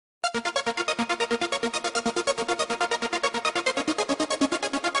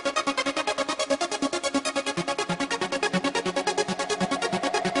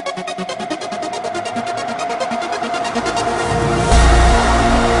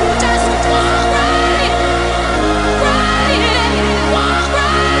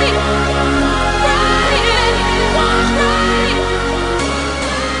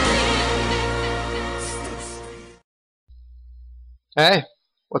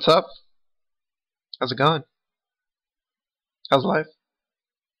What's up? How's it going? How's life?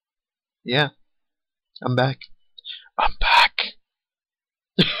 Yeah, I'm back. I'm back.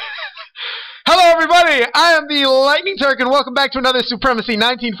 Hello, everybody! I am the LightningTurk, and welcome back to another Supremacy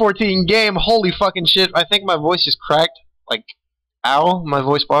 1914 game. Holy fucking shit, I think my voice just cracked. Like, ow, my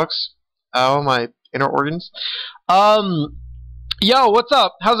voice box. Ow, my inner organs. Yo, what's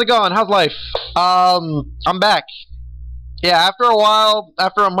up? How's it going? How's life? I'm back. Yeah, after a while,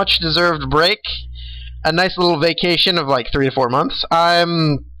 after a much-deserved break, a nice little vacation of like 3 to 4 months,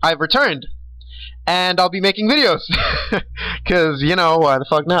 I've returned. And I'll be making videos. Because, you know, why the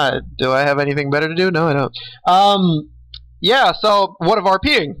fuck not? Do I have anything better to do? No, I don't. Yeah, so, what of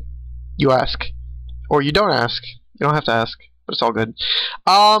RPing? You ask. Or you don't ask. You don't have to ask, but it's all good.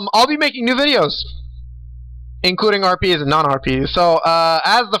 I'll be making new videos, including RPs and non-RPs. So,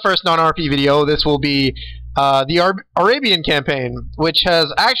 as the first non-RP video, this will be the Arabian campaign, which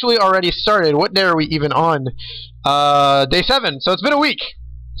has actually already started. What day are we even on? Day 7, so it's been a week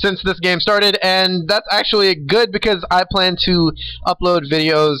since this game started, and that's actually good because I plan to upload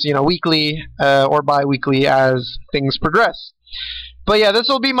videos, you know, weekly or bi-weekly as things progress. But yeah, this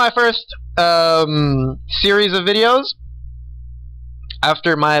will be my first series of videos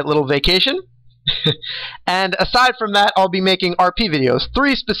after my little vacation. And aside from that, I'll be making RP videos,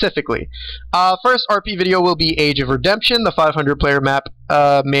 3 specifically. First RP video will be Age of Redemption, the 500-player map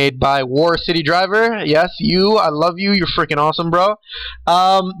made by War City Driver. Yes, you, I love you, you're freaking awesome, bro.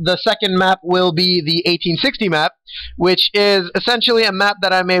 The second map will be the 1860 map, which is essentially a map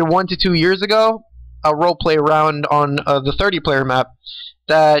that I made 1 to 2 years ago, a roleplay round on the 30-player map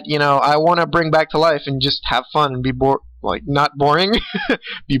that, you know, I want to bring back to life and just have fun and be not boring,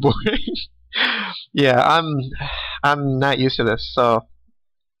 be boring. Yeah, I'm not used to this, so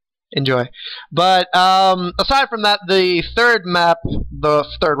enjoy. But aside from that, the third map, the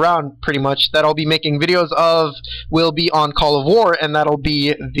third round, pretty much, that I'll be making videos of will be on Call of War, and that'll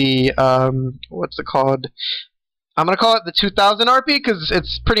be the what's it called? I'm gonna call it the 2000 RP because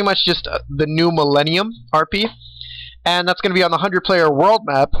it's pretty much just the new Millennium RP. And that's going to be on the 100-player world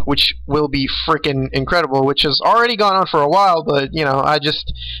map, which will be freaking incredible, which has already gone on for a while, but, you know, I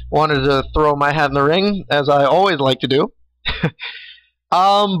just wanted to throw my hat in the ring, as I always like to do.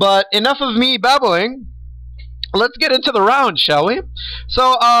 But enough of me babbling. Let's get into the round, shall we?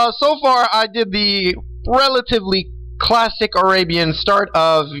 So, so far I did the relatively classic Arabian start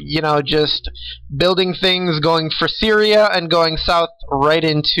of, you know, just building things, going for Syria, and going south right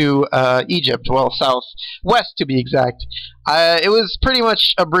into Egypt. Well, southwest to be exact. It was pretty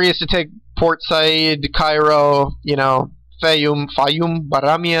much a breeze to take Port Said, Cairo, you know, Fayum,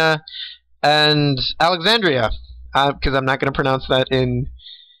 Baramia, and Alexandria, because I'm not going to pronounce that in...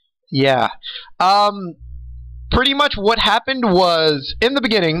 Yeah. Pretty much what happened was, in the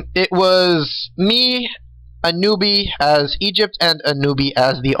beginning, it was me, a newbie as Egypt, and a newbie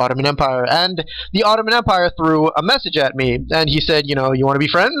as the Ottoman Empire. And the Ottoman Empire threw a message at me, and he said, you know, you want to be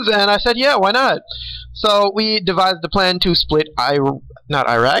friends? And I said, yeah, why not? So we devised a plan to split not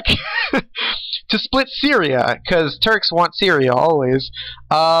Iraq, to split Syria, because Turks want Syria always.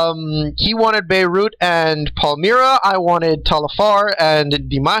 He wanted Beirut and Palmyra. I wanted Tal Afar and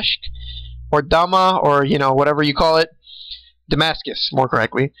Dimashq, or Dama, or, you know, whatever you call it. Damascus, more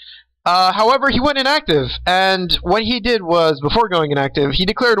correctly. However, he went inactive, and what he did was, before going inactive, he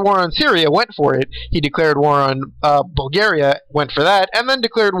declared war on Syria, went for it. He declared war on Bulgaria, went for that, and then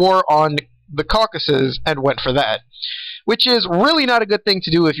declared war on the Caucasus, and went for that. Which is really not a good thing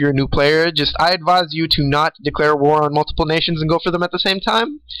to do if you're a new player. Just, I advise you to not declare war on multiple nations and go for them at the same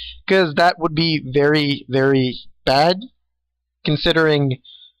time, because that would be very, very bad, considering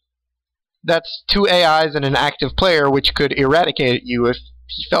that's 2 AIs and an active player, which could eradicate you if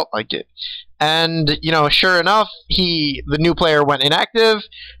he felt like it. And, you know, sure enough, the new player went inactive,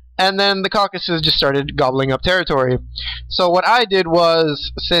 and then the Caucasus just started gobbling up territory. So what I did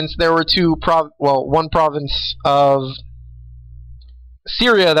was, since there were one province of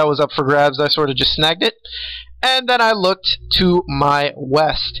Syria that was up for grabs, I sort of just snagged it. And then I looked to my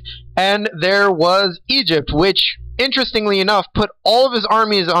west, and there was Egypt, which, interestingly enough, put all of his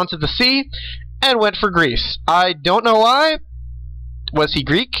armies onto the sea and went for Greece. I don't know why. Was he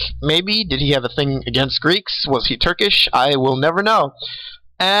Greek? Maybe. Did he have a thing against Greeks? Was he Turkish? I will never know.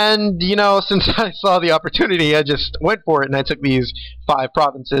 And, you know, since I saw the opportunity, I just went for it, and I took these 5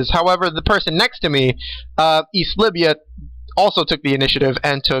 provinces. However, the person next to me, East Libya, also took the initiative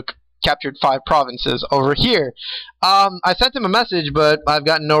and captured 5 provinces over here. I sent him a message, but I've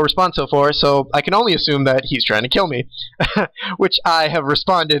gotten no response so far, so I can only assume that he's trying to kill me, which I have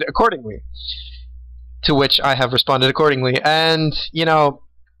responded accordingly. And, you know,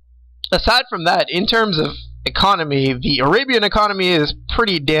 aside from that, in terms of economy, the Arabian economy is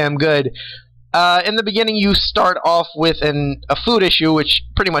pretty damn good. In the beginning, you start off with a food issue, which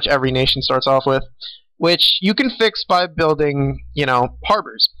pretty much every nation starts off with, which you can fix by building,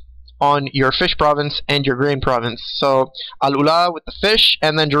 harbors on your fish province and your grain province. So Al-Ula with the fish,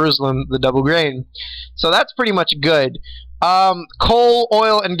 and then Jerusalem, the double grain. So that's pretty much good. Coal,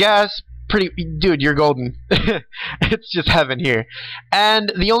 oil, and gas, dude, you're golden. It's just heaven here.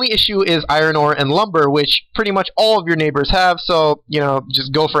 And the only issue is iron ore and lumber, which pretty much all of your neighbors have, so,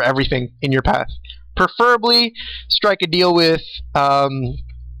 just go for everything in your path. Preferably, strike a deal with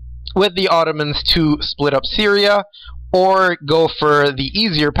the Ottomans to split up Syria, or go for the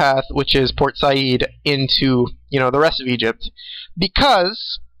easier path, which is Port Said into, the rest of Egypt.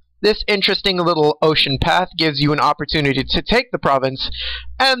 Because this interesting little ocean path gives you an opportunity to take the province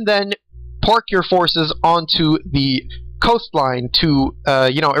and then park your forces onto the coastline to,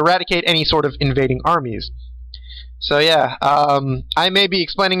 eradicate any sort of invading armies. So yeah, I may be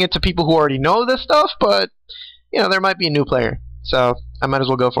explaining it to people who already know this stuff, but, there might be a new player. So I might as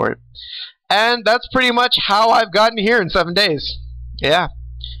well go for it. And that's pretty much how I've gotten here in 7 days. Yeah.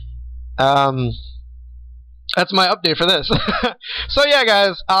 That's my update for this. So yeah,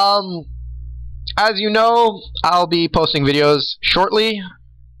 guys, as you know, I'll be posting videos shortly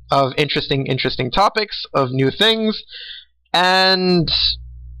of interesting topics, of new things, and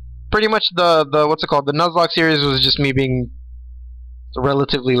pretty much the Nuzlocke series was just me being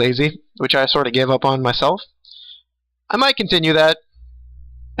relatively lazy, which I sort of gave up on myself. I might continue that.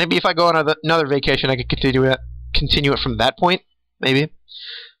 Maybe if I go on another vacation, I could continue it from that point, maybe.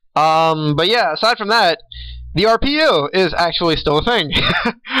 But yeah, aside from that, the RPU is actually still a thing.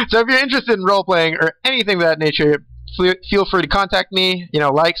 So if you're interested in role-playing or anything of that nature, feel free to contact me,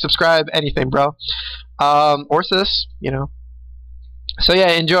 like, subscribe, anything, bro. Or sis, So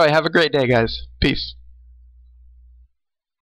yeah, enjoy. Have a great day, guys. Peace.